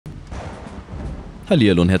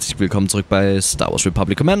Hallihallo und herzlich willkommen zurück bei Star Wars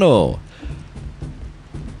Republic Commando.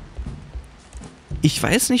 Ich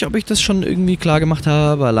weiß nicht, ob ich das schon irgendwie klar gemacht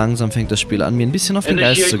habe, aber langsam fängt das Spiel an, mir ein bisschen auf den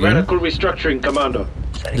Geist zu gehen.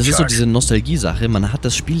 Das ist so diese Nostalgie-Sache, man hat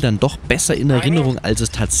das Spiel dann doch besser in Erinnerung, als es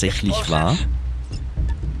tatsächlich war.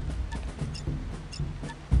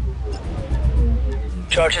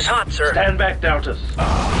 Charge is hot, sir. Stand back, Deltas.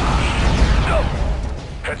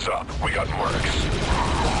 Heads up, we got marks.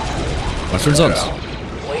 Was denn sonst?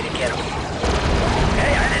 Way to get him.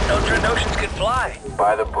 Hey, I didn't know Dragonios could fly.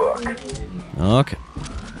 By the book. Okay.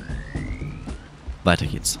 Weiter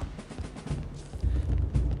geht's.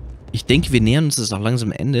 Ich denke, wir nähern uns jetzt auch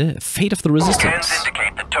langsam am Ende. Fate of the Scans Resistance.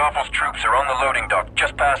 indicate that Tarfel's troops are on the loading dock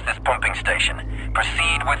just past this pumping station.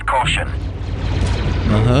 Proceed with caution.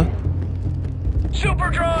 Aha.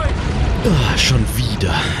 Superdrive! Ah, schon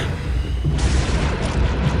wieder.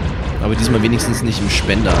 Aber diesmal wenigstens nicht im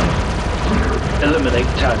Spender. Eliminate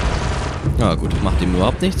tag. Ah gut, macht ihm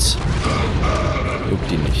überhaupt nichts.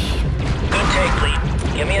 Juckt ihn nicht. Good take, Lead.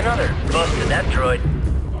 Give me another. Busted that droid.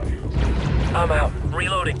 I'm out.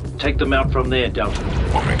 Reloading. Take them out from there, Delta.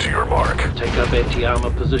 Moving to your mark. Take up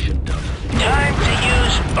anti-armor position, Delta. Time to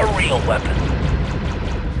use a real weapon.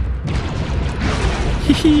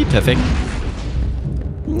 Hihi, perfekt.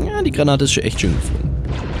 Ja, die Granate ist schon echt schön geflogen.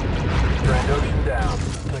 Dragonios down.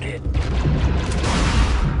 Good hit.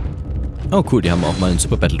 Oh cool, die haben auch mal einen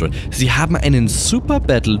Super Battle Droid. Sie haben einen Super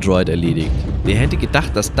Battle Droid erledigt. Wer hätte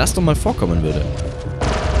gedacht, dass das doch mal vorkommen würde?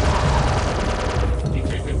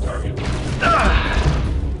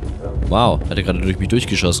 Wow, hat er gerade durch mich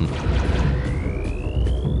durchgeschossen.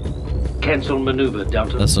 Cancel maneuver,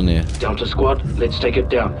 Delta. Achso, nee. Delta Squad, let's take it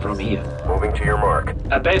down from here. Moving to your mark.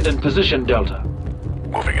 Abandon position, Delta.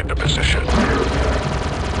 Moving into position.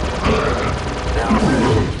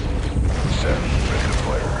 Set. Ready to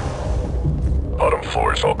fire. Bottom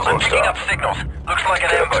floor is all I'm closed picking up up. signals. Looks like an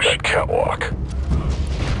Get into ambush. that catwalk.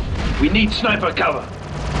 We need sniper cover.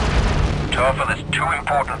 Tarfel is too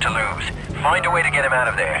important to lose. Find a way to get him out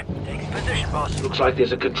of there. Taking position, boss. Looks like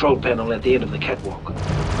there's a control panel at the end of the catwalk.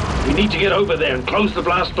 We need to get over there and close the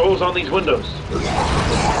blast doors on these windows.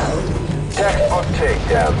 Textbook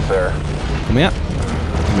takedown, sir. Komm her.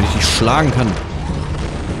 Damit ich dich schlagen kann.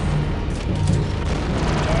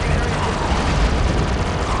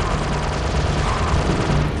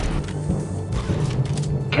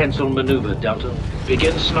 Cancel maneuver, Delta.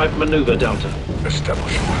 Begin snipe maneuver, Delta.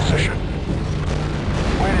 Establishing position.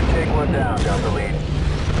 Way to take one down the lead.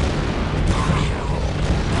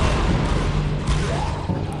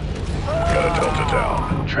 Got a Delta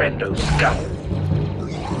down. Trendo scout.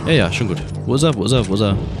 Ja, ja, schon gut. Wo ist er? Wo ist er? Wo ist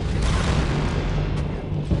er?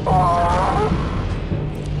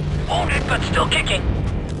 Wounded, but still kicking.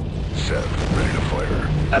 Set. Ready to fire.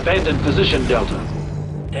 Abandon position, Delta.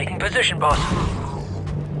 Taking position, boss.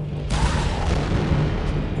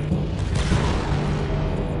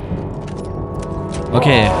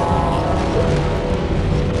 Okay.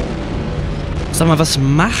 Sag mal, was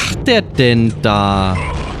macht der denn da?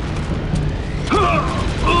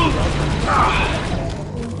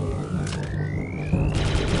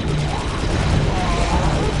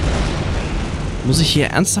 Muss ich hier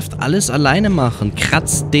ernsthaft alles alleine machen?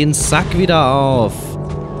 Kratz den Sack wieder auf.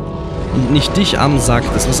 Und nicht dich am Sack,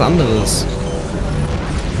 das ist was anderes.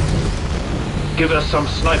 Give us some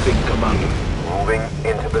sniping, Commando. Moving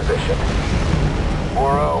into position.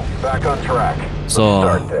 4-0, back on track. So,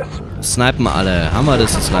 Start this. snipen alle. Haben wir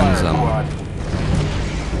das jetzt langsam?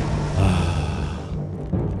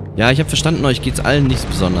 Ja, ich habe verstanden, euch geht's allen nichts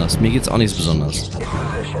besonders. Mir geht's auch nichts besonders. In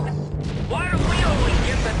position. Why are we always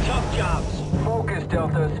getting the tough jobs? Focus,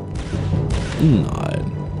 Deltas.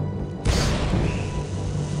 Nein.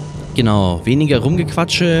 Genau, weniger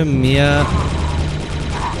Rumgequatsche, mehr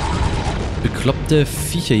bekloppte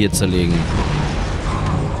Viecher hier zerlegen.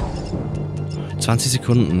 20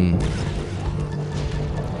 Sekunden.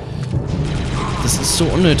 Das ist so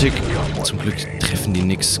unnötig. Zum Glück treffen die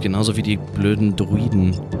nix, genauso wie die blöden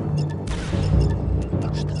Druiden.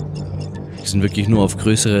 Die sind wirklich nur auf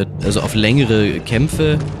größere, also auf längere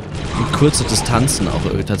Kämpfe und kurze Distanzen auch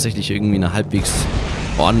tatsächlich irgendwie eine halbwegs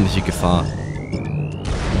ordentliche Gefahr.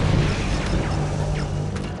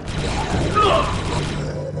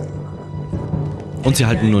 Und sie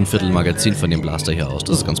halten nur ein Viertel Magazin von dem Blaster hier aus.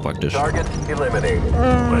 Das ist ganz praktisch. Target eliminated.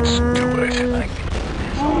 Let's do it.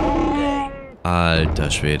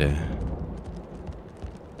 Alter Schwede.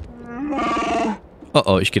 Oh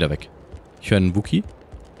oh, ich gehe da weg. Ich höre einen Wookie.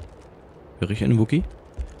 Höre ich einen Wookie?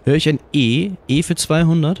 Höre ich ein E? E für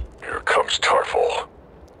 200? Here comes Tarfel.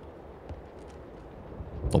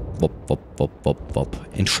 Wop, wop,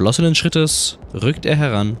 Entschlossenen Schrittes rückt er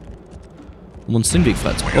heran, um uns den Weg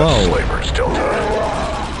freizumachen. Wow.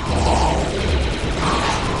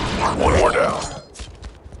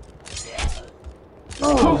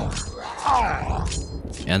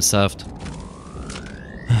 Ernsthaft?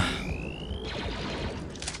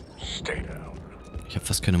 Ich habe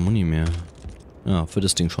fast keine Muni mehr. Ja, für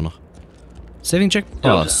das Ding schon noch. Saving Check.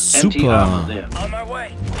 Oh, super.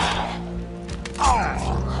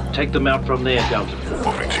 Take them out from there, Delta.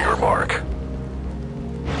 Moving to your mark.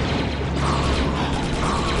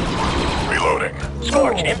 Reloading.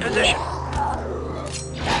 Scorch, in position.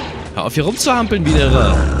 Hör auf, hier rumzuhampeln wieder.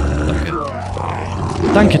 Danke.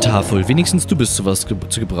 Danke, Tafel. Wenigstens du bist sowas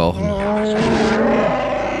zu gebrauchen.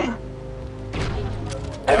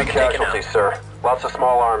 Heavy casualties, sir. Lots of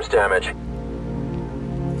small arms damage.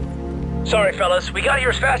 Sorry, fellas. We got here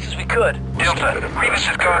as fast as we could. Delta,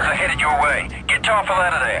 Revis's guards are headed your way. Get Tafel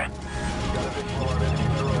out of there.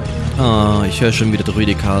 Ah, ich höre schon wieder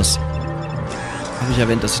Druidikas. Habe ich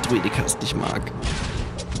erwähnt, dass ich Druidikas nicht mag?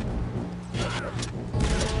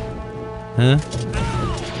 Hä?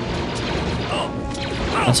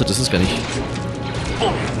 Achso, das ist gar nicht.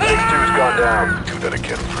 Dude's gone down. Do that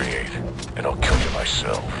again, 3-8, and I'll kill you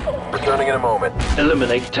myself. Returning in a moment.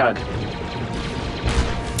 Eliminate tag.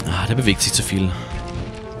 Ah, der bewegt sich zu viel.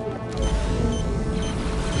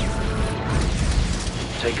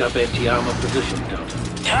 Take up anti-armor position, Delta.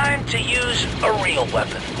 Time to use a real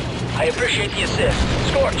weapon. I appreciate the assist.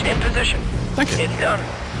 Scorch, in position. Danke. It's done.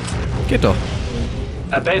 Geht doch.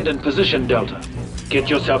 Abandon position, Delta. Get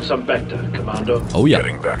yourself some Vector, Commando. Oh ja.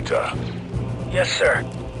 Getting back to. Yes, sir.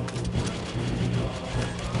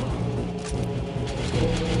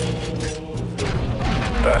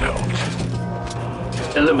 That helped.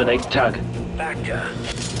 Eliminate tag. Back to...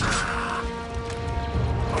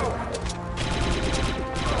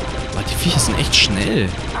 Ah, die Viecher sind echt schnell.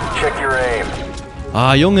 Check your aim.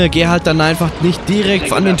 Ah, Junge, geh halt dann einfach nicht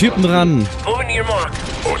direkt an den Typen ran. Moving to your mark.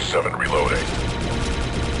 07 reloading.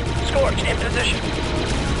 Scorch, in position.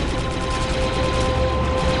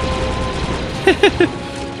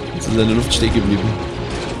 Jetzt ist in der Luft stehen geblieben.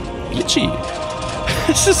 Glitchy.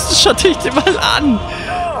 Schaut dich dir mal an.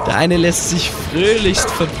 Der eine lässt sich fröhlichst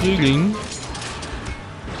verprügeln.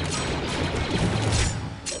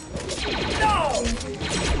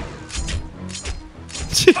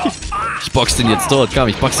 Ich box den jetzt tot. Komm,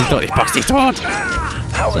 ich box dich tot. Ich box dich tot.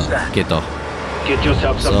 So, geht doch. Get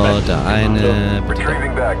yourself some So, Vector, der eine. Bitte der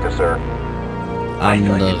Retrieving back to sir.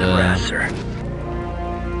 andere.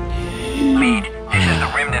 Lead, this is the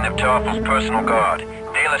remnant of Tarfel's personal guard.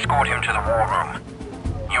 They'll escort him to the war room.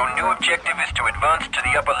 Your new objective is to advance to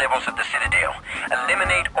the upper levels of the Citadel.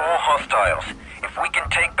 Eliminate all hostiles. If we can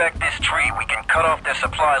take back this tree, we can cut off their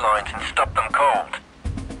supply lines and stop them cold.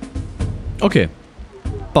 Okay.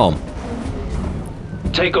 Baum.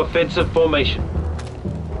 Take offensive formation.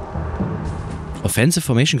 Offensive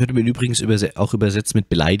Formation könnte man übrigens auch übersetzen mit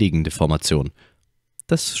beleidigende Formation.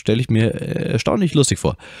 Das stelle ich mir erstaunlich lustig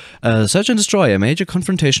vor. Search and destroy. A major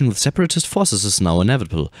confrontation with separatist forces is now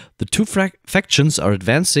inevitable. The two factions are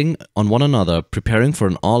advancing on one another, preparing for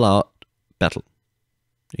an all-out battle.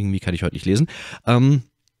 Irgendwie kann ich heute nicht lesen.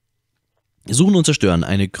 Suchen und zerstören.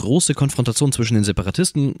 Eine große Konfrontation zwischen den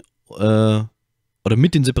Separatisten oder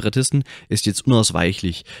mit den Separatisten ist jetzt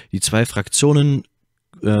unausweichlich. Die zwei Fraktionen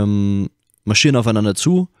marschieren aufeinander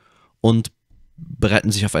zu und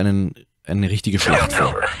bereiten sich auf eine richtige Schlacht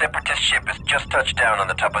vor. A separatist ship has just touched down on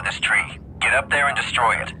the top of this tree. Get up there and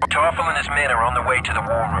destroy it. Tarfel and his men are on the way to the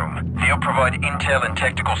war room. They'll provide intel and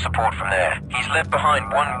tactical support from there. He's left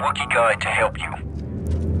behind one Wookiee guide to help you.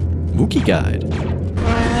 Wookiee Guide.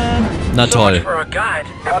 Na toll. For a guide.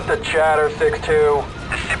 Cut the chatter, 6-2.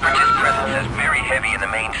 The separatist presence is very heavy in the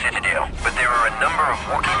main citadel, but there are a number of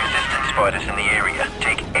Wookiee resistance fighters in the area.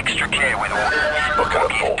 Take extra care with orders.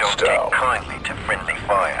 Wookiees don't take kindly to friendly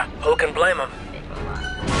fire. Who can blame him?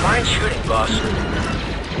 Fine shooting, boss.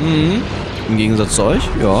 Mhm. Im Gegensatz zu euch,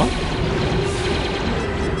 ja.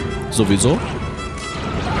 Sowieso.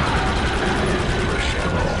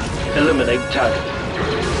 Eliminate tag.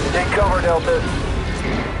 Take cover, Delta.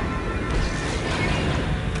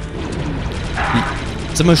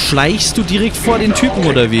 Sag mal, schleichst du direkt vor den Typen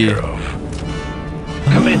oder wie?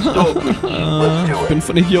 Ich bin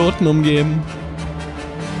von Idioten umgeben.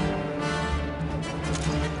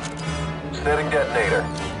 Setting detonator.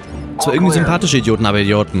 Zwar irgendwie sympathische Idioten, aber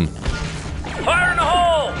Idioten. Fire in the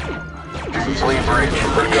hole! Fleet bridge.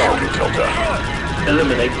 Let's go, Delta.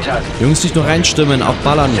 Eliminate tag. Jungs, nicht nur reinstimmen, auch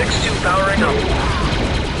ballern. 6-2 powering up.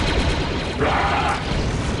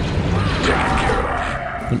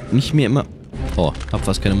 Und nicht mehr immer... Oh, hab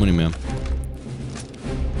fast keine Muni mehr.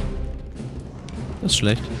 Das ist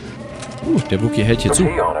schlecht. Der Wookie hält hier zu.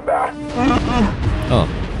 Oh.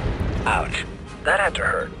 Ouch. That had to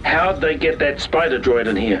hurt. How'd they get that spider droid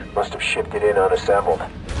in here? Must have shipped it in unassembled.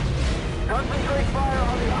 Concentrate fire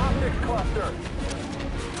on the optics cluster.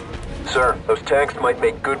 Sir, those tanks might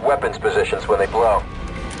make good weapons positions when they blow.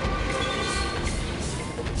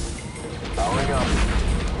 Powering up.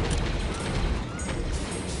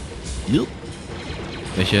 Jupp.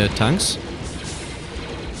 Welche Tanks?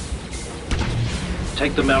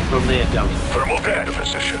 Take them out from there, Delta. Thermal data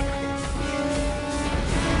position.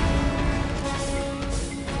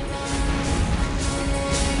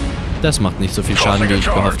 Das macht nicht so viel Schaden, wie ich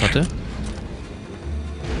gehofft hatte.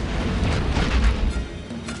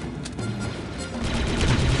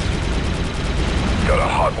 Got a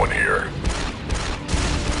hot one here.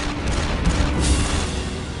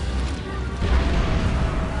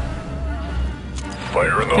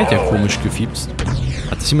 Fire in the Der hat ja hole. komisch gefiepst.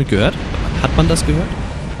 Hat das jemand gehört? Hat man das gehört?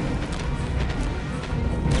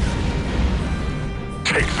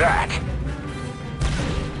 Take that.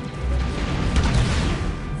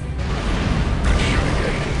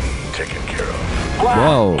 Taken care of.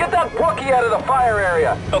 Wow. Get that Wookiee out of the fire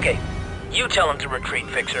area. Okay, you tell him to retreat,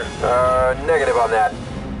 Fixer. Negative on that.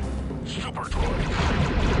 Super droid.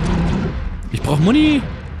 Ich brauch Muni.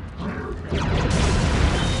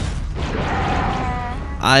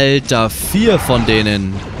 Alter, 4 von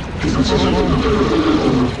denen. 6-2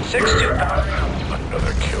 power.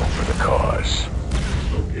 Another kill for the cause.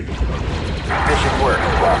 Mission work,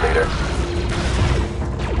 squad leader.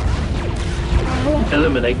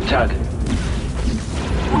 Eliminate target.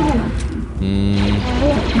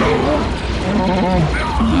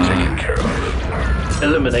 Taken care of.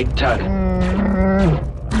 Eliminate target.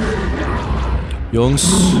 Jungs.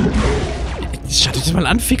 Schaut euch das mal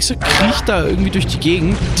an, Fixer kriecht da irgendwie durch die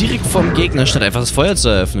Gegend, direkt vom Gegner, statt einfach das Feuer zu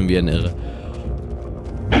eröffnen, wie ein Irre.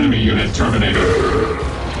 Enemy unit terminated.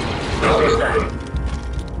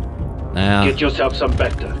 Naja. Get yourself some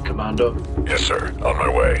Vector, Commando. Yes, sir. On my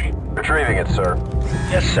way. Retrieving it, sir.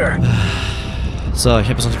 Yes, sir. So, ich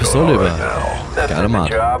habe jetzt noch die Pistole über. That's Geile the Mann.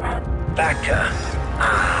 job. Back to...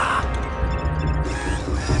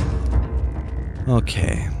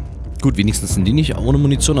 Okay. Gut, wenigstens sind die nicht ohne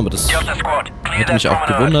Munition, aber das Delta Squad, clear hätte mich that auch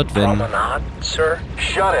promenade. gewundert, wenn... Promenade, sir?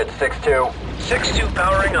 Shut it, 6-2. 6-2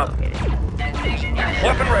 powering up.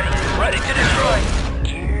 Weapon ready. Ready to destroy.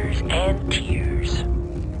 Tears and tears.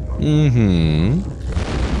 Mhm.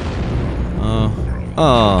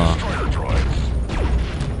 Ah. Destroyer droids.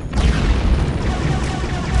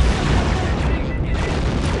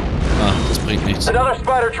 Ah, das bringt nichts. Another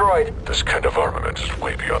spider droid. This kind of armament is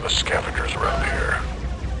way beyond the scavengers around here.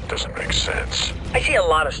 Doesn't make sense. I see a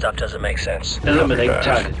lot of stuff doesn't make sense. Eliminate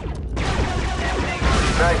target.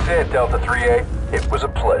 Nice hit, Delta 3-8. It was a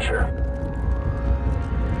pleasure.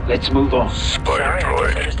 Let's move on. Spider Sorry, I guess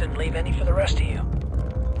I droid. just didn't leave any for the rest of you.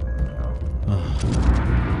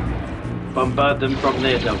 Bombard them from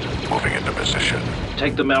there, Delta. Moving into position.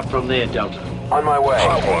 Take them out from there, Delta. On my way.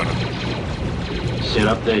 Hot one. Sit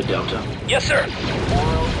up there, Delta. Yes, sir.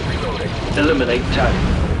 Reloading. Eliminate target.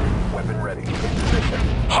 Weapon ready. In position.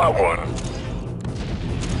 Hot one.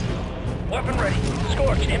 Weapon ready.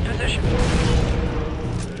 Scorch in position.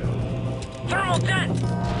 Thermal dent.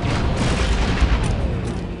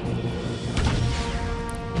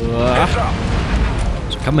 Uah.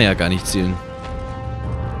 So kann man ja gar nicht zielen.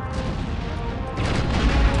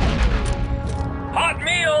 Hot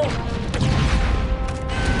meal.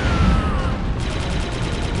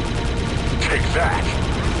 Take that.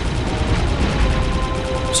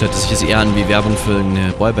 Das hört sich jetzt eher an wie Werbung für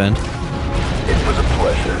eine Boyband. It was a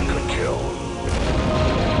pleasure. Good kill.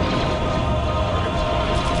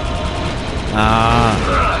 Ah,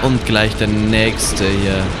 und gleich der nächste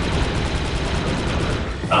hier.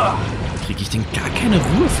 Kriege ich denn gar keine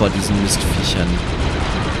Ruhe vor diesen Mistviechern?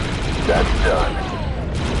 That's done.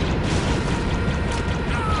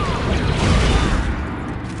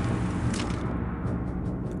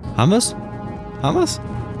 Haben wir's? Haben wir's?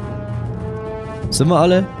 Sind wir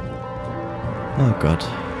alle? Oh Gott.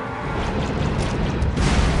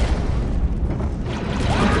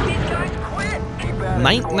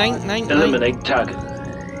 Nein, nein, nein, nein. Eliminate target.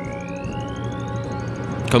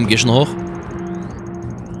 Komm, geh schon hoch.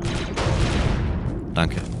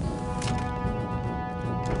 Danke.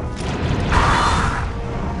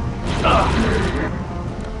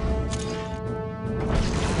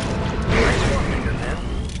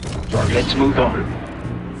 Let's move on.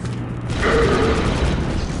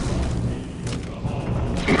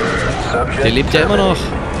 Der lebt ja immer noch.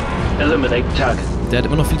 Eliminate target. Der hat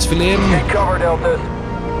immer noch viel zu viel Leben. Take cover, Deltas.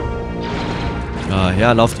 Ja,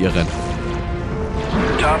 ja, lauft ihr rennen.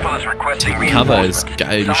 Topple is requesting Der Cover reinforcements. ist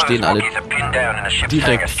geil, die Some of stehen those alle Wookiees are pinned down in a ship's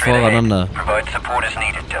direkt hangar straight ahead. voreinander. Provide support as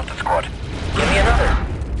needed, Delta Squad. Give me another.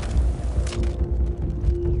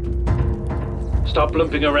 Stop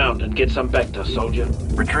limping around and get some Bacta, soldier.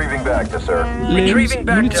 Retrieving back to sir. Retrieving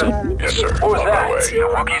back to... Munition. Yes, sir. What was On my that? way. The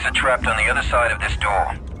Wookiees are trapped on the other side of this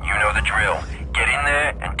door. You know the drill. Get in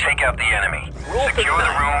there and take out the enemy. Rule for Secure the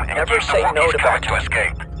thumb. room and Never give the say no Wookiees to cover to backup.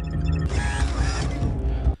 escape.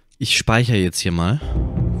 Ich speichere jetzt hier mal.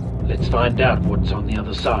 Let's find out what's on the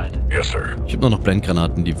other side. Yes, sir. Ich habe nur noch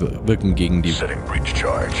Blendgranaten, die wirken gegen die Setting breach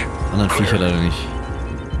charge. anderen Viecher leider nicht.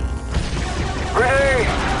 Grenade!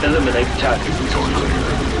 Eliminate target.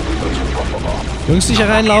 Jungs, nicht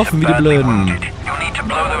hereinlaufen wie die Badly Blöden. wounded. You'll need to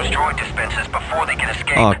blow those droid dispensers before they can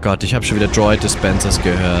escape. Oh Gott, ich habe schon wieder Droid Dispensers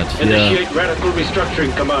gehört. Hier. Initiate radical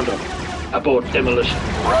restructuring, Commando. Abort demolition.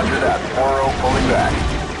 Roger that. 4-0 pulling back.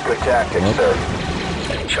 Good tactics, Well. sir.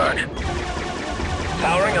 Setting charge.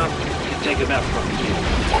 Powering up. You can take him out from here.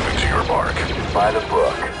 Moving to your mark. By the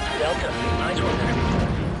book. Delta, eyes were there.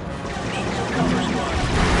 Need some cover, squad.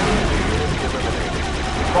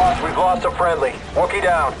 Boss, we've lost a friendly. Wookie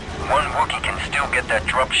down. One Wookiee can still get that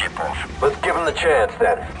dropship off. Let's give him the chance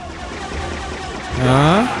then.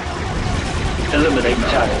 Ja. Eliminate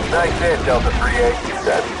target. Nice hit, Delta 3-8.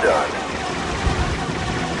 That's done.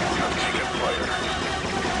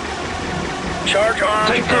 Charge armed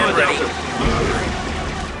Take cover, and ready. Delta.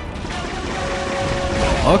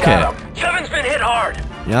 Okay. Got him. Seven's been hit hard.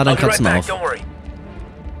 Ja, dann I'll be right kratzen back, auf. don't worry.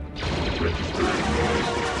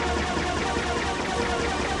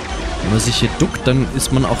 Wenn man sich hier duckt, dann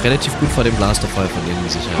ist man auch relativ gut vor dem Blasterfall von denen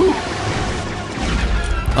sicher.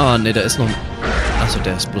 Ah, ne, da ist noch ein... Achso,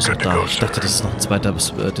 der ist bloß noch da. Ich dachte, das ist noch ein zweiter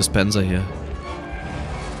Dispenser hier.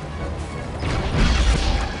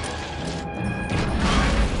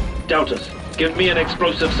 Deltas, give me an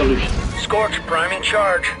explosive solution. Scorch, priming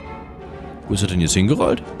charge. Wo ist er denn jetzt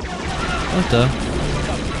hingerollt? Ach, da.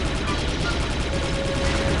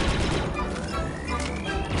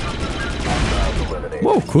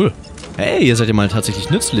 Wow, cool. Hey, ihr seid ja mal tatsächlich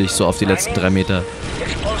nützlich, so auf die letzten 3 Meter.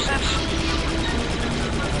 Explosives.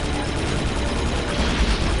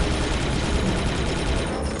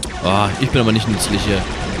 Ah, ich bin aber nicht nützlich hier.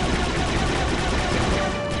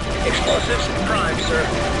 Explosives prime, sir.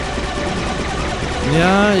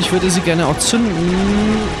 Ja, ich würde sie gerne auch zünden.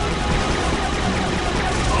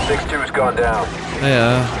 6-2's gone down.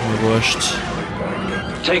 Naja, mir wurscht.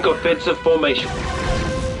 Take offensive formation.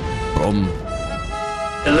 Baum.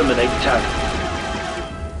 Eliminate target.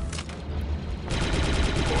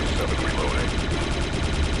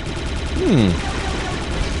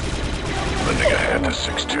 Lending a hand to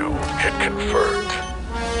 6-2. Hit confirmed.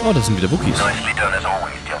 Oh, das sind wieder Wookiees. Nicely done as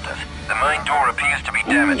always, Deltas. The main door appears to be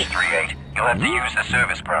damaged, 3-8. You'll have to use the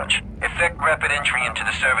service branch. Effect rapid entry into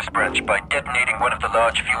the service branch by detonating one of the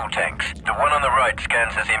large fuel tanks. The one on the right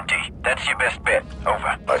scans as empty. That's your best bet.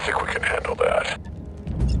 Over. I think we can handle that.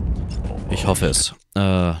 Ich hoffe es.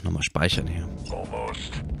 Nochmal speichern hier.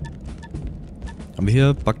 Almost. Haben wir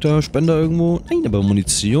hier Bakter-Spender irgendwo? Nein, aber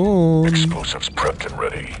Munition. Explosives prepped and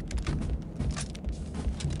ready.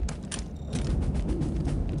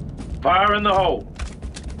 Fire in the hole.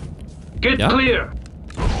 Get Yeah? clear.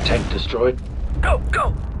 Tank destroyed. Go,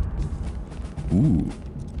 go.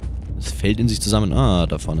 Es fällt in sich zusammen. Ah,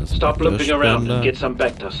 da vorne ist ein Stop limping around and Bakter-Spender. get some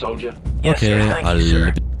Bacta, soldier. Yes, sir. Okay, Thank you, alle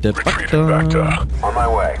sir. bitte Retrieving back to. Bakter. On my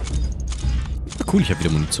way. Cool, ich habe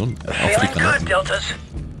wieder Munition. Auch für die Feeling good, Granaten. Deltas.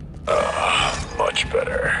 Much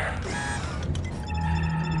better.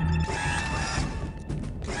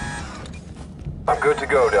 I'm good to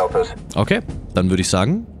go, Deltas. Okay, dann würde ich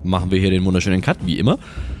sagen, machen wir hier den wunderschönen Cut, wie immer.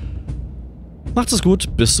 Macht es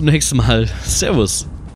gut, bis zum nächsten Mal. Servus.